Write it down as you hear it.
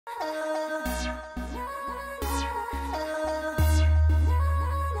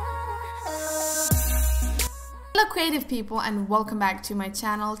Hello creative people and welcome back to my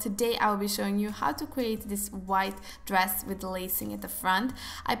channel. Today I will be showing you how to create this white dress with lacing at the front.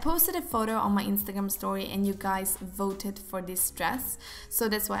 I posted a photo on my Instagram story and you guys voted for this dress, so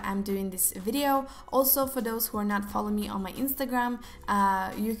that's why I'm doing this video. Also, for those who are not following me on my Instagram,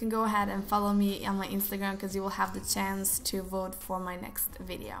 you can go ahead and follow me on my Instagram because you will have the chance to vote for my next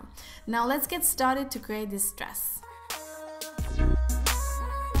video. Now let's get started to create this dress.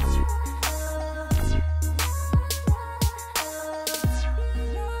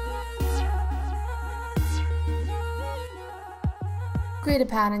 To create a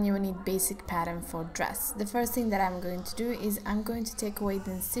pattern, you will need basic pattern for dress. The first thing that I'm going to do is I'm going to take away the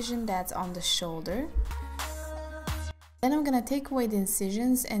incision that's on the shoulder. Then I'm going to take away the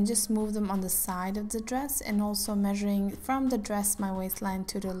incisions and just move them on the side of the dress, and also measuring from the dress my waistline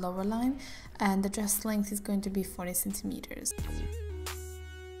to the lower line, and the dress length is going to be 40 centimeters.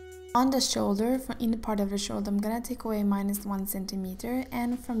 On the shoulder, in the part of the shoulder, I'm gonna take away -1 centimeter,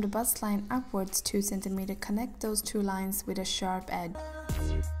 and from the bust line upwards 2 centimeter, connect those two lines with a sharp edge.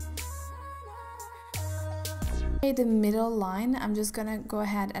 The middle line, I'm just gonna go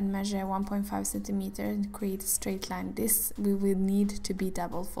ahead and measure 1.5 centimeter and create a straight line. This we will need to be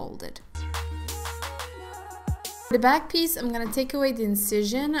double folded. For the back piece, I'm going to take away the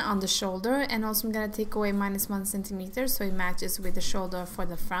incision on the shoulder, and also I'm going to take away -1 centimeter so it matches with the shoulder for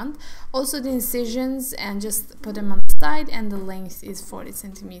the front. Also the incisions, and just put them on the side, and the length is 40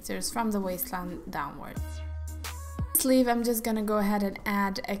 centimeters from the waistline downward. Sleeve, I'm just going to go ahead and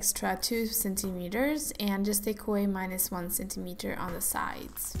add extra 2 centimeters and just take away -1 centimeter on the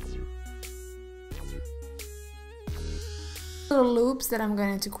sides. Little loops that I'm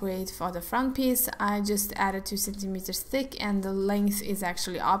going to create for the front piece, I just added 2 centimeters thick, and the length is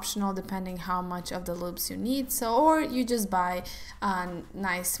actually optional depending how much of the loops you need, so or you just buy a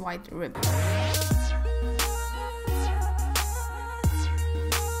nice white ribbon.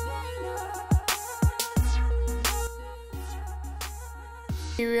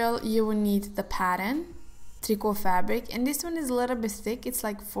 Material, you will need the pattern, trico fabric, and this one is a little bit thick, it's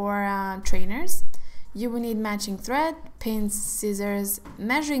like for trainers. You will need matching thread, pins, scissors,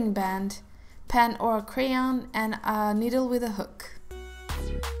 measuring band, pen or a crayon, and a needle with a hook.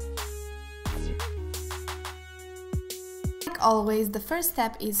 Like always, the first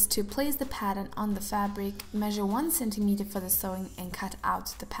step is to place the pattern on the fabric, measure 1 centimeter for the sewing, and cut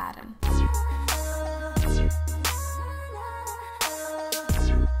out the pattern.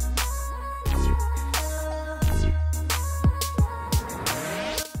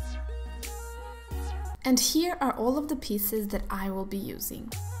 And here are all of the pieces that I will be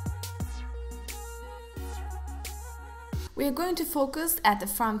using. We are going to focus at the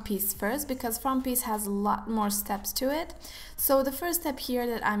front piece first because front piece has a lot more steps to it. So the first step here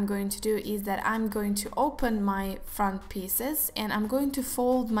that I'm going to do is that I'm going to open my front pieces, and I'm going to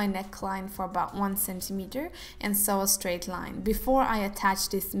fold my neckline for about 1 centimeter and sew a straight line before I attach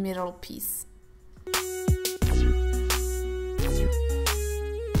this middle piece.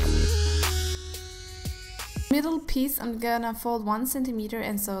 Middle piece, I'm gonna fold 1 centimeter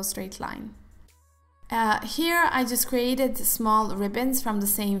and sew a straight line. Here I just created small ribbons from the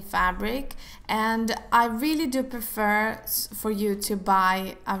same fabric, and I really do prefer for you to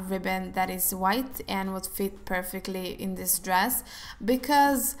buy a ribbon that is white and would fit perfectly in this dress,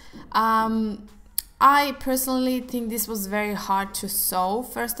 because I personally think this was very hard to sew.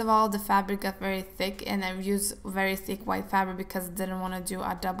 First of all, the fabric got very thick, and I used very thick white fabric because I didn't want to do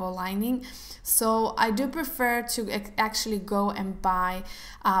a double lining. So I do prefer to actually go and buy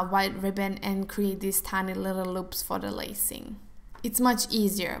a white ribbon and create these tiny little loops for the lacing. It's much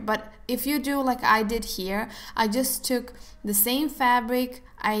easier, but if you do like I did here, I just took the same fabric,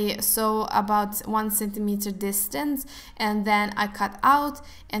 I sew about 1 centimeter distance, and then I cut out,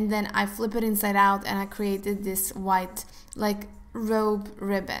 and then I flip it inside out, and I created this white like robe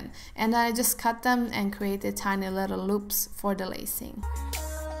ribbon, and I just cut them and created tiny little loops for the lacing.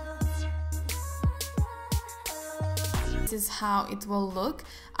 This is how it will look.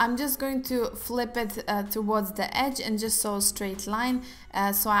 I'm just going to flip it towards the edge and just sew a straight line,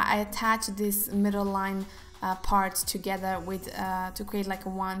 so I attach this middle line part together with to create like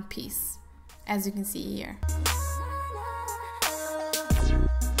one piece, as you can see here.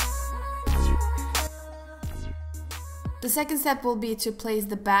 The second step will be to place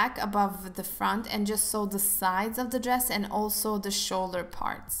the back above the front and just sew the sides of the dress and also the shoulder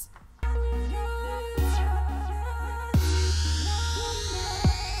parts.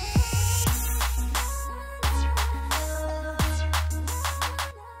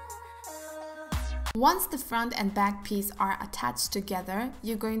 Once the front and back piece are attached together,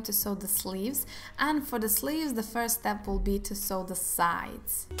 you're going to sew the sleeves, and for the sleeves the first step will be to sew the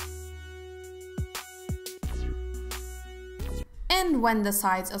sides. And when the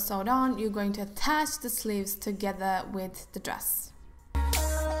sides are sewed on, you're going to attach the sleeves together with the dress.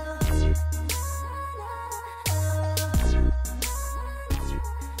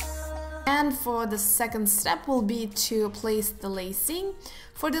 And for the second step will be to place the lacing.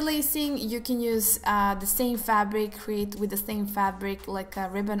 For the lacing, you can use the same fabric, create with the same fabric like a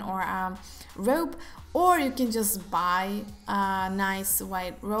ribbon or a rope, or you can just buy a nice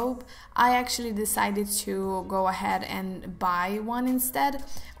white rope. I actually decided to go ahead and buy one instead,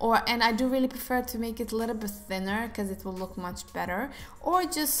 and I do really prefer to make it a little bit thinner because it will look much better, or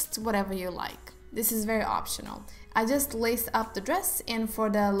just whatever you like. This is very optional. I just laced up the dress, and for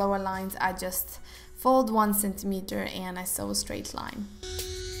the lower lines I just fold 1 centimeter and I sew a straight line.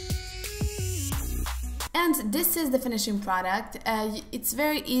 And this is the finishing product. It's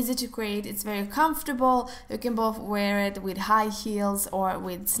very easy to create, it's very comfortable. You can both wear it with high heels or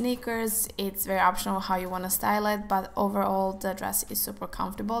with sneakers. It's very optional how you want to style it, but overall the dress is super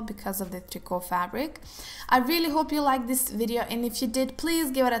comfortable because of the tricot fabric. I really hope you liked this video, and if you did, please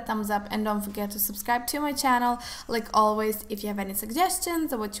give it a thumbs up and don't forget to subscribe to my channel. Like always, if you have any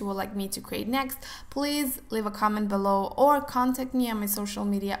suggestions or what you would like me to create next, please leave a comment below or contact me on my social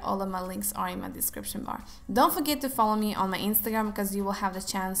media. All of my links are in my description bar. Don't forget to follow me on my Instagram because you will have the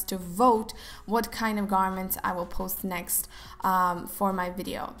chance to vote what kind of garments I will post next for my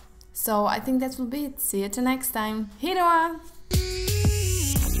video. So I think that will be it. See you till next time. Hej då!